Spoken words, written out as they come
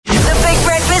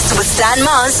Stan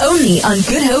Mars, only on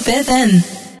Good Hope FM.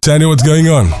 Sandy, what's going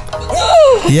on?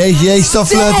 Yeah, stop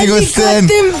flirting with Stan.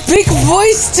 Got them big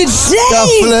voice today. Stop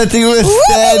flirting with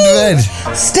Stan, man.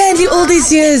 Stanley all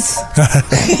these years.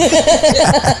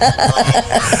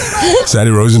 Sandy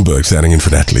Rosenberg standing in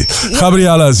for Natalie.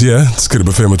 Gabriela's here. It's good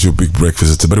to be with your big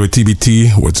breakfast. It's a bit of a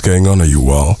TBT. What's going on? Are you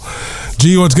well?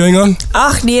 G, what's going on?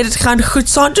 Ach nee, dit gaan goed.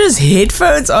 Sandra's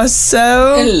headphones are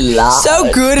so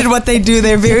good at what they do.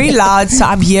 They're very loud, so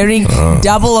I'm hearing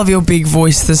double of your big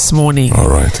voice this morning. All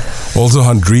right. Also,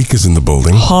 Hendrik is in the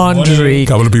building. Hendrik. A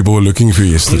couple of people were looking for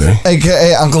you yesterday.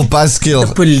 AKA Uncle Buskill.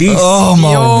 The police. Oh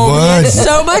my word.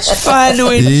 So much fun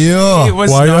when it was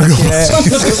Why not Uncle here.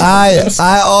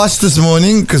 I asked this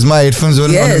morning because my headphones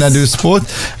weren't on when I do sport.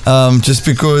 Just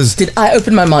because. Did I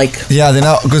open my mic? Yeah, then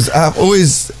because I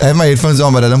always have my headphones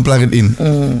on, but I don't plug it in.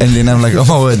 And then I'm like, oh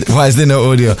my word, why is there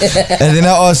no audio? And then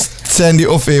I asked Sandy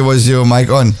off air, was your mic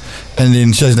on? And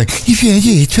then she's like, if you had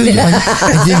your headphones on.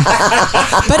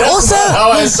 But also,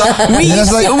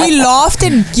 we laughed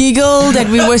and giggled and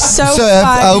we were so fun.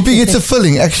 I hope he gets a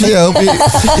filling. Actually, I hope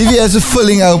if he has a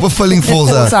filling, I hope a filling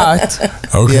falls out.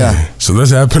 Okay, Yeah. so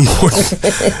this happened with...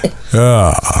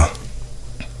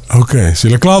 Okay, so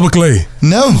you're klaar beklei?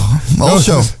 No,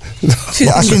 also.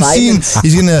 Yeah, I can see him.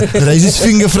 He's going to raise his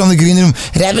finger from the green room.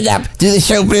 Wrap it up. Do the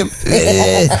show prep.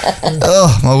 Oh,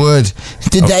 my word.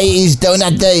 Today is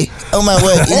Donut Day. Oh, my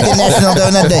word. International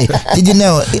Donut Day. Did you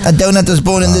know a donut was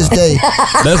born in this day?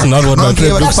 That's not what my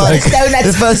prep looks like.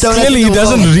 The first donut. Clearly, he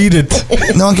doesn't read it.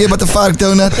 No one cares about the Vark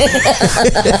donut.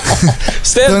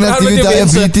 Donut give you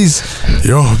diabetes.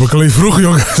 Yo, beklei vroeg,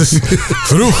 jongens.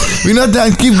 Vroeg. We're not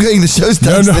done. Keep going. The show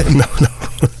starts. No.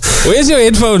 Where's your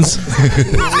headphones?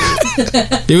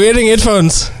 You're wearing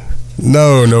headphones?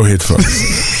 No headphones.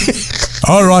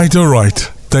 All right.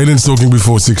 Taylor's talking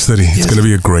before 6:30. It's going to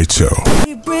be a great show.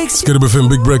 It's going to be from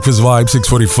Big Breakfast Vibe,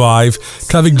 6:45.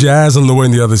 Traffic Jazz on the way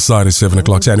on the other side is 7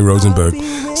 o'clock. Sandy Rosenberg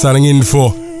standing in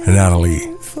for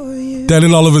Natalie.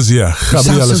 Taylor Oliver's here. You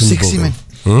sound so sexy, man.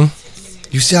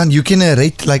 You can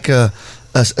rate like a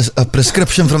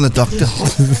prescription from the doctor.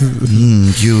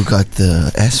 You got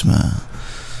the asthma.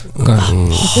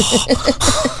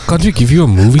 Can't we give you a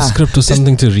movie script or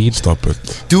something to read? Stop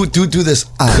it. Do this.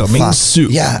 Coming soon.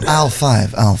 Yeah, aisle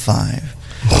 5.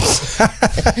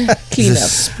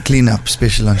 Clean up,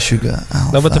 special on sugar.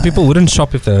 No, but the people wouldn't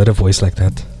shop if they heard a voice like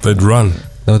that. They'd run.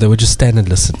 No, they would just stand and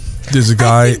listen. There's a I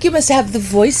guy. think you must have the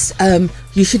voice.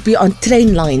 You should be on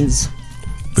train lines.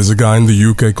 There's a guy in the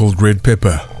UK called Red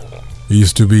Pepper. He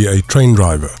used to be a train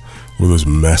driver with this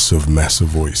massive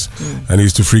voice, and he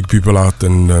used to freak people out.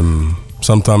 And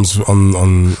sometimes on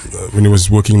when he was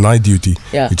working night duty,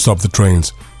 he'd stop the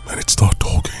trains and he'd start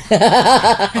talking.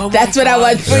 That's what I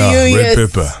want for you. Red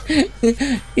Yes. Pepper.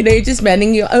 You know, you're just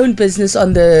manning your own business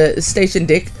on the station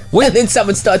deck, and then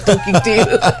someone start talking to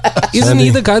you. Isn't he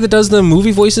the guy that does the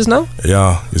movie voices now?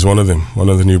 Yeah, he's one of them. One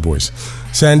of the new boys.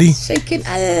 Sandy. Shaking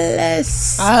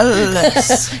Alice.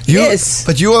 Yes.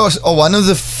 But you are one of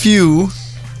the few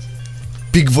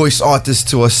big voice artists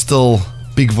who are still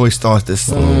big voiced artists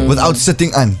without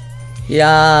sitting on.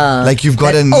 Yeah. Like you've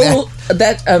got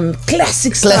that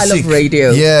classic style of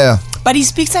radio. Yeah. But he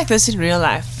speaks like this in real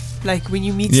life. Like when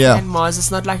you meet Stan Mars, it's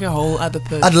not like a whole other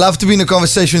person. I'd love to be in a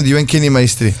conversation with you and Kenny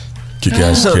Maestri.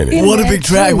 Kick-ass Kenny. What a big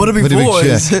track. What a big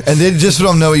voice. And then just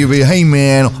from nowhere you'll be, hey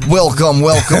man, welcome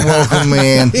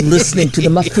man. Listening to the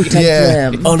Mafuta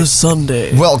Jam. On a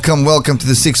Sunday. Welcome to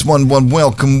the 611.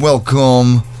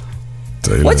 Welcome.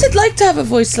 Taylor. What's it like to have a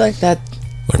voice like that?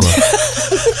 Like what?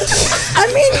 I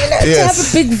mean, to have a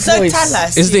big voice. So tell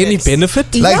us. Is there any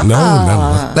benefit? Like,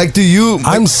 No. like do you...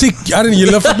 I'm sick. I don't. You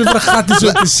love it.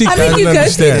 I'm sick. I mean, you don't go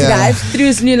through understand.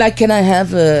 drive-thrus and you're like, can I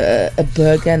have a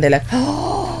burger? And they're like,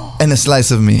 oh. And a slice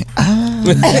of me.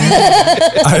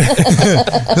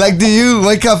 Like, do you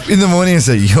wake up in the morning and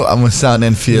say, yo, I'm gonna sound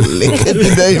and feel lekker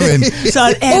today, man?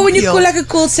 Or when you call like a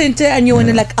call center and you want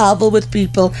to like elbow with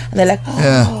people and they're like,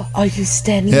 are you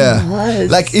standing in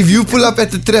Like if you pull up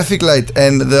at the traffic light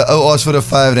and the asks for a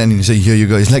 $5 and you say, here you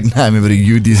go. It's like, nah, man,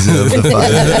 you deserve the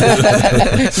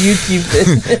 $5. You keep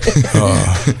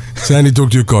it. Sandy, talk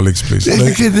to your colleagues, please.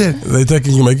 Look at that. They're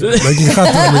making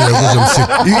gat of me because I'm sick.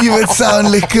 You even sound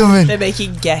lekker, man. They're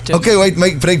making gat. Okay, wait,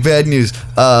 break bad news.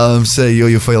 Say,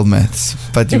 you failed maths,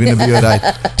 but you're gonna be alright.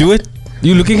 Do it.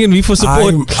 You're looking at me for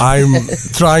support. I'm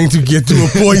trying to get to a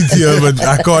point here, but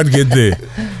I can't get there.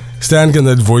 Stan, can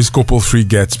that voice couple free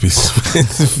Gatsby's?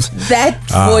 That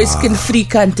voice can free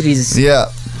countries.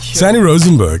 Yeah. Sandy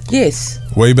Rosenberg. Yes.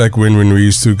 Way back when we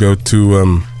used to go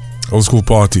to old school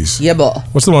parties. Yeah, but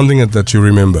What's the one thing that you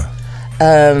remember?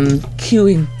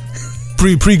 queuing.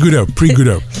 Pre-Good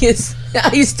Hope. Yes,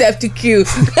 I used to have to queue.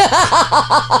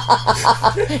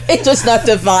 It was not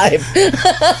a vibe.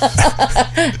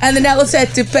 And then I also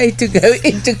had to pay to go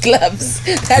into clubs.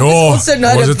 That was also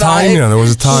not there was a a time, vibe. yeah, there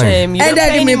was a time. Shame. You And don't I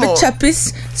pay remember anymore.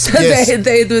 chappies, so Yes.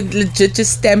 they would legit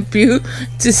just stamp you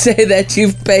to say that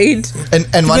you've paid. And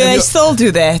But one they of still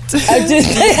do that. I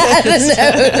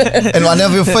don't know. and one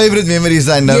of your favorite memories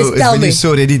I know Yes, is tell when me. you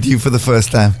saw Ready to for the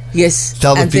first time. Yes.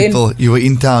 Tell the And then- people you were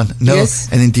in town. No, Yes.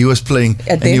 and then he was playing, And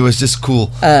and then- he was just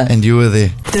cool, and you were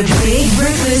there. The Big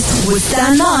Breakfast with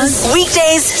Stan Mars.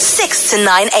 Weekdays 6 to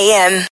 9 a.m.